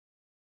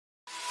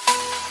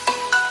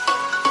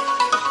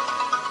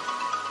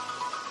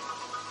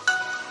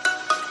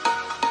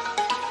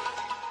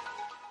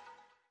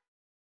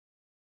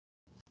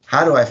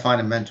How do I find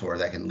a mentor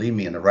that can lead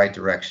me in the right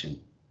direction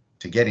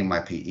to getting my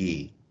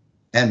PE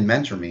and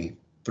mentor me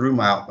through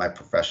my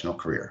professional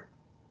career?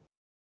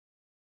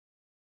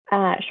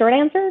 Short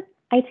answer,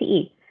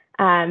 ITE.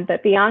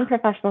 But beyond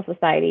professional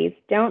societies,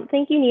 don't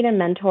think you need a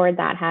mentor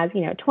that has,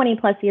 20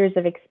 plus years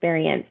of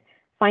experience.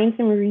 Find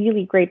some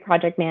really great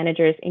project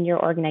managers in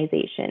your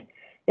organization.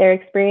 Their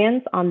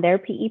experience on their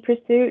PE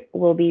pursuit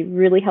will be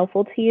really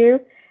helpful to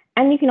you.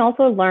 And you can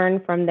also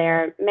learn from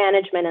their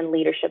management and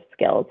leadership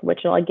skills, which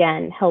will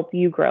again help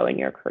you grow in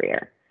your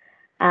career.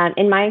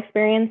 In my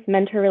experience,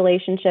 mentor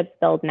relationships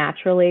build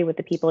naturally with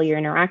the people you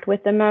interact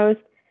with the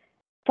most.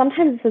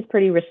 Sometimes this is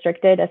pretty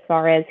restricted as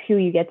far as who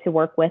you get to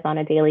work with on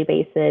a daily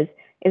basis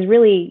is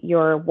really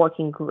your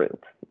working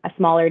group, a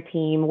smaller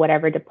team,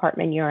 whatever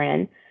department you're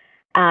in.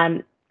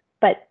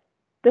 But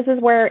this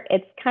is where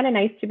it's kind of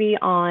nice to be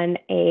on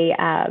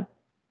a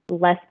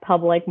less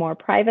public, more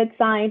private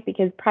side,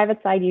 because private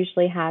side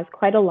usually has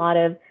quite a lot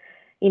of,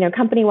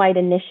 company-wide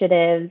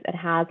initiatives. It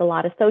has a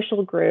lot of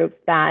social groups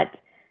that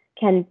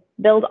can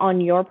build on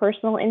your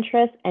personal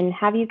interests and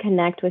have you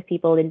connect with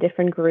people in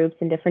different groups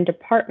and different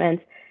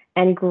departments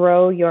and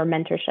grow your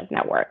mentorship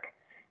network.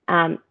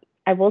 I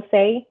will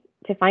say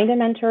to find a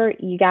mentor,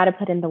 you got to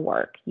put in the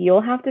work.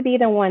 You'll have to be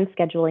the one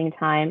scheduling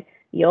time.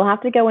 You'll have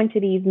to go into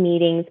these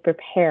meetings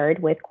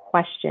prepared with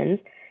questions.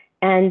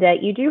 And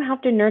you do have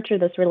to nurture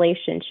this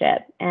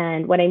relationship.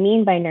 And what I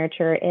mean by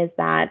nurture is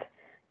that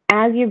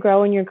as you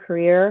grow in your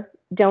career,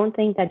 don't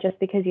think that just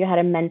because you had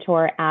a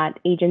mentor at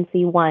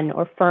agency one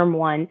or firm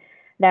one,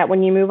 that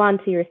when you move on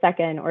to your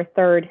second or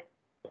third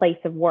place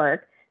of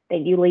work, that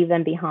you leave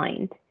them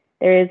behind.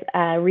 There is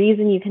a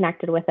reason you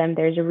connected with them.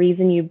 There's a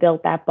reason you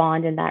built that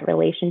bond and that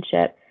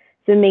relationship.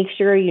 So make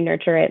sure you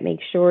nurture it. Make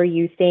sure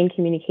you stay in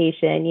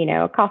communication,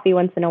 coffee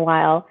once in a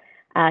while,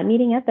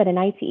 meeting up at an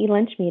ITE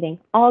lunch meeting,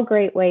 all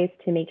great ways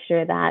to make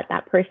sure that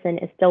that person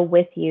is still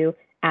with you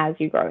as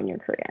you grow in your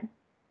career.